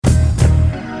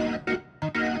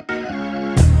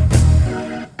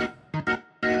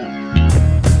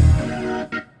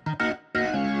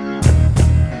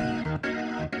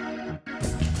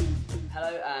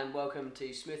welcome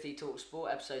to Smithy Talk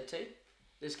Sport episode 2.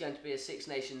 This is going to be a Six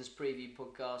Nations preview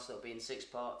podcast that will be in 6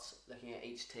 parts, looking at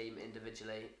each team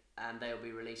individually, and they will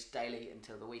be released daily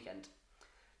until the weekend.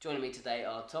 Joining me today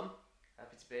are Tom.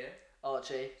 Happy to be here.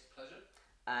 Archie. It's a pleasure.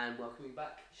 And welcoming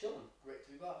back Sean. Great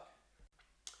to be back.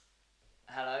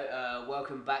 Hello,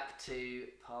 welcome back to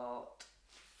part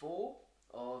 4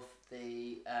 of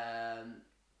the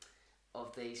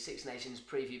Six Nations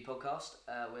preview podcast.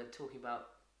 We're talking about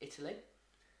Italy.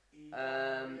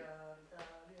 I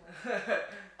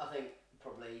think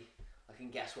probably I can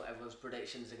guess what everyone's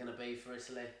predictions are going to be for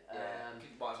Italy.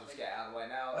 Might as well just get it out of the way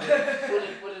now.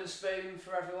 Wooden spoon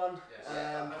for everyone. Yes.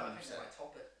 I think they might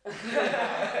top it.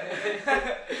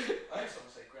 I think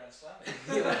someone say Grand Slam.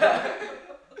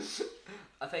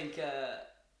 I think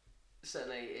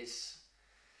certainly it's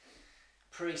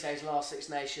Parise's last Six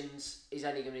Nations. He's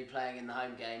only going to be playing in the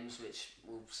home games, which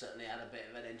will certainly add a bit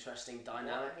of an interesting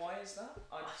dynamic. Why is that?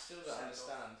 I still don't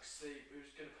understand. They were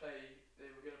going to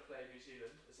play New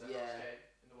Zealand as their last game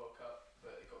in the World Cup,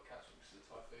 but it got cancelled because of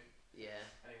the typhoon. Yeah.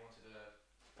 And he wanted a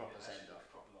Proper send off.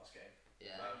 proper last game.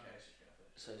 Yeah. Okay,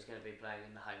 So he's going to be playing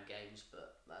in the home games,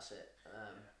 but that's it.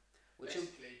 Which will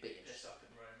basically be piss up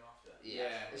in Rome after.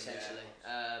 Yeah, essentially.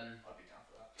 I'd be down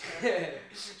for that.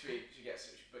 Should we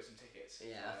book some tickets?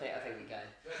 Yeah, I think we go.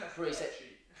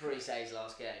 Cheap. Parise's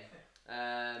last game.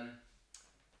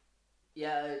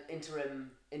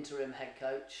 Interim head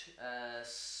coach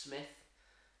Smith.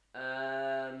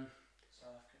 South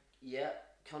African. Yeah,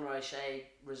 Conor O'Shea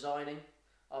resigning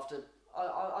after.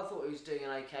 I thought he was doing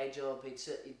an okay job. He'd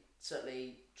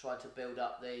certainly tried to build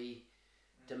up the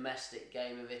domestic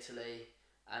game of Italy,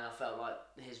 and I felt like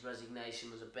his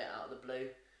resignation was a bit out of the blue.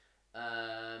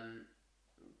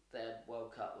 Their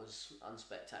World Cup was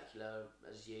unspectacular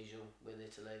as usual with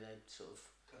Italy. They sort of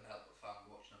Couldn't help but find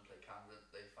watching them play Canada,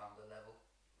 they found their level.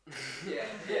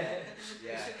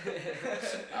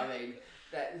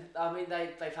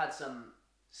 they've had some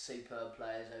superb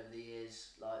players over the years,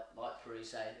 like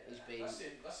Parise, who's been.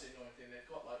 That's the annoying thing. They've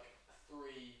got like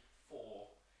 3-4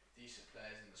 decent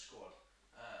players in the squad.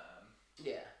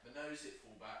 Mino's at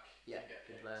fullback. Yeah, didn't get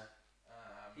good picked. player.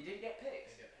 He didn't get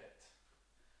picked. Didn't get picked.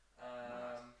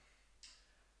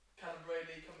 Callum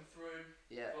Brady coming through.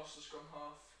 Yeah. Lost the scrum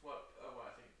half.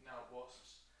 I think now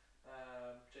Wasps.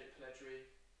 Jake Pelledri.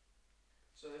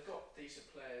 So they've got decent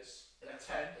players. They're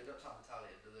 10. They don't sound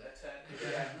Italian, do they? They're 10.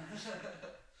 Yeah.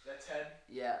 They're 10.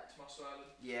 Yeah. Tommaso Allen.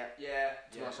 Yeah.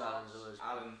 Tommaso Allen's always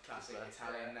Alan, classic good player.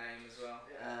 Italian name as well.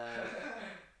 He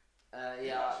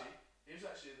was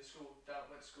actually at the school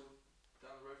went to school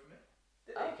down the road from me.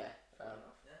 Okay. Fair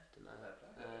enough. Yeah. Didn't know Fair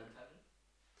that. play. Tangent.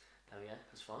 There we go.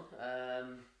 That's fine.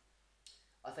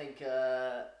 I think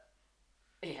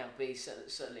it'll be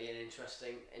certainly an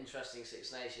interesting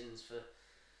Six Nations for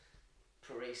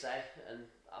Parise, and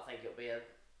I think it'll be a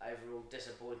overall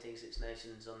disappointing Six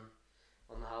Nations on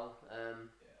the whole.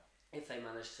 If they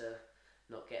manage to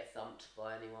not get thumped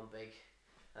by anyone big,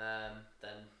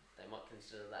 then they might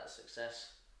consider that a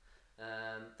success.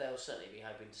 They'll certainly be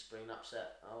hoping to spring an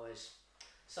upset. I always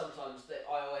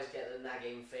get the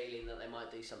nagging feeling that they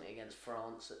might do something against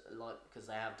France, because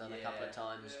they have done a couple of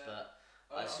times, but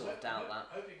I sort of doubt that.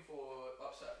 Hoping for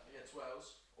upset against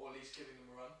Wales, or at least giving them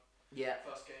a run. Yeah.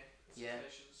 First game. Yeah.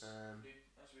 Nations,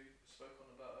 as we spoke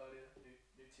on about earlier, new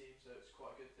teams, so it's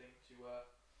quite a good thing to sort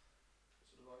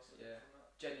of isolate from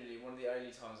that. Genuinely, one of the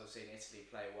only times I've seen Italy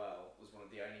play well was one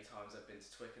of the only times I've been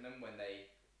to Twickenham when I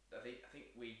think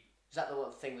we. Is that the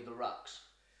one thing with the rucks?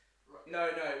 Right.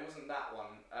 No, it wasn't that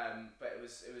one. But it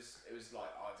was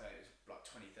like, I don't know, it was like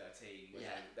 2013.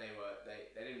 They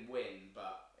didn't win,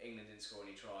 but England didn't score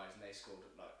any tries, and they scored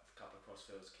like a couple of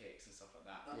crossfields kicks and stuff like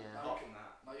that. Apart from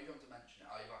that. Now you come to mention it,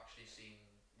 I've actually seen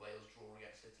Wales draw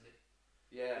against Italy.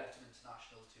 Yeah. Autumn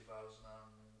International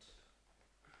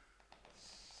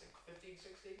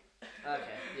 2015-16.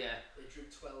 Okay, yeah. They drew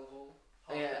 12-all.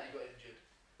 Yeah. Half got injured.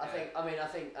 I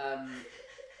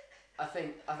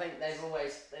think they've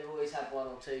always had one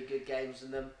or two good games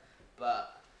in them,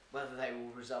 but whether they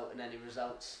will result in any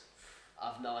results,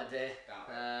 I've no idea. Doubt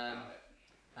it.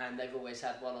 And they've always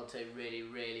had one or two really,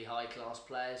 really high class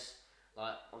players.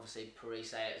 Like obviously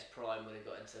Parise at his prime would have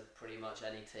got into pretty much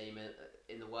any team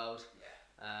in the world.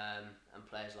 Yeah. And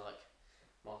players like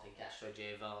Martin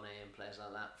Castrogiovanni and players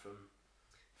like that from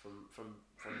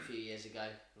a few years ago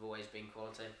have always been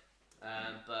quality.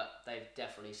 But they've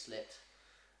definitely slipped.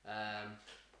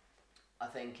 I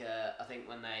think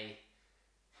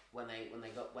when it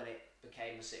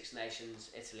became the Six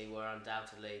Nations, Italy were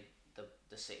undoubtedly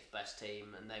the sixth best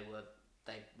team, and they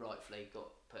rightfully got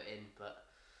put in, but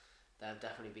there have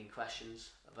definitely been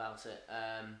questions about it.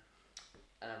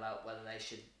 and about whether they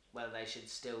should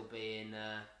still be in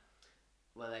the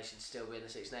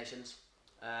Six Nations.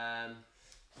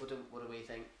 What do we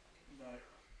think? No.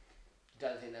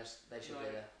 Don't think they should be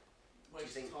there.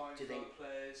 Waste do you time think for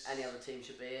players. Any other team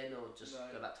should be in, or just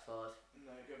No. go back to 5?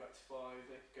 No, go back to 5.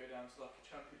 They could go down to like a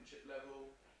championship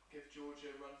level. Give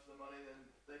Georgia a run for the money,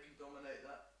 then they can dominate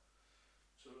that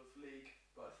sort of league.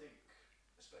 But I think,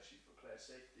 especially for player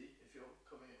safety, if you're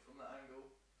coming in from that angle,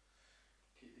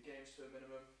 keep the games to a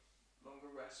minimum,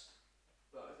 longer rest.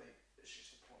 But I think it's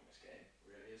just a pointless game,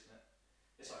 really, isn't it?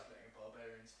 It's like playing a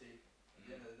Barbarians team. At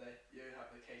the end of the day, you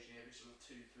have occasionally every sort of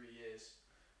 2-3 years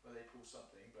where they pull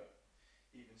something, but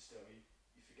even still, you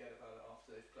forget about it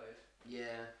after they've played.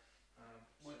 Yeah.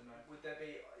 Would there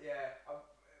be? Yeah.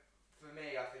 For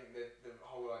me, I think the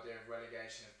whole idea of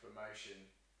relegation and promotion,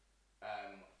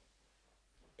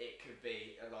 it could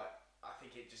be I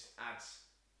think it just adds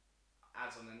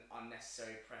on an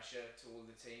unnecessary pressure to all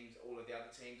of the other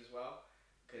teams as well.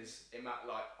 Because I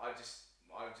would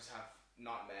just have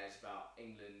nightmares about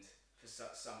England for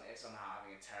somehow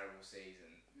having a terrible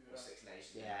season or Six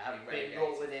Nations. Yeah, having been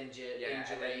brought with injuries.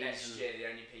 And then next year the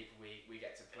only people we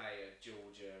get to play are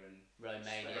Georgia and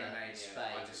Romania,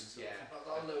 Spain.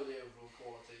 That'll lower the overall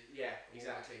quality. Yeah, of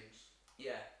exactly. All the teams.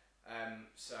 Yeah.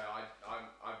 So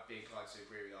I'd be inclined to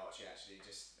agree with Archie actually.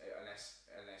 Just unless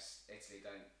Italy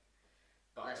don't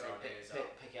butt their ideas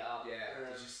up. Pick it up. Yeah,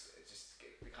 it's just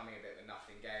becoming a bit of a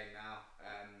nothing game now.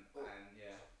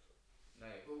 No.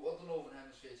 But what the Northern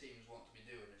Hemisphere teams want to be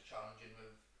doing is challenging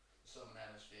with the Southern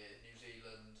Hemisphere, New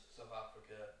Zealand, South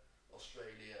Africa,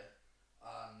 Australia,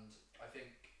 and I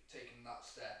think taking that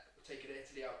step, taking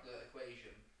Italy out the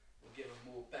equation, will give them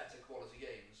more better quality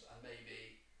games and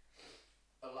maybe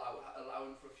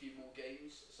allowing for a few more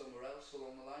games somewhere else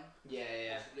along the line.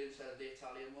 Yeah. Possibly instead of the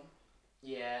Italian one.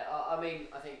 Yeah, I mean,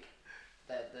 I think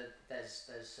that there's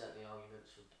certainly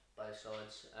arguments for both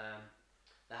sides.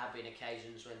 There have been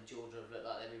occasions when Georgia have looked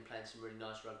like they've been playing some really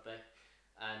nice rugby,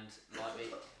 and might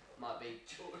be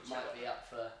up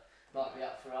for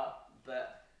up,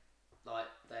 but like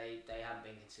they haven't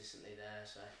been consistently there.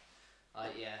 So,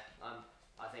 I'm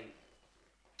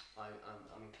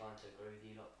inclined to agree with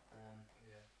you lot.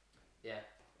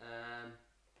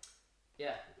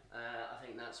 I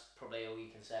think that's probably all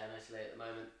you can say on Italy at the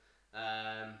moment.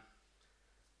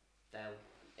 They'll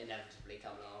inevitably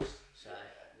come last. So.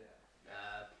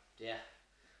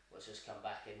 Let's just come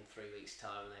back in 3 weeks'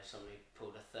 time and they've suddenly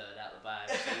pulled a third out of the bag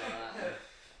or something like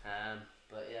that.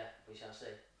 But yeah, we shall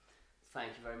see.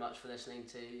 Thank you very much for listening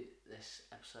to this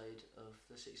episode of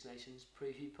the Six Nations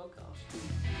Preview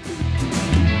Podcast.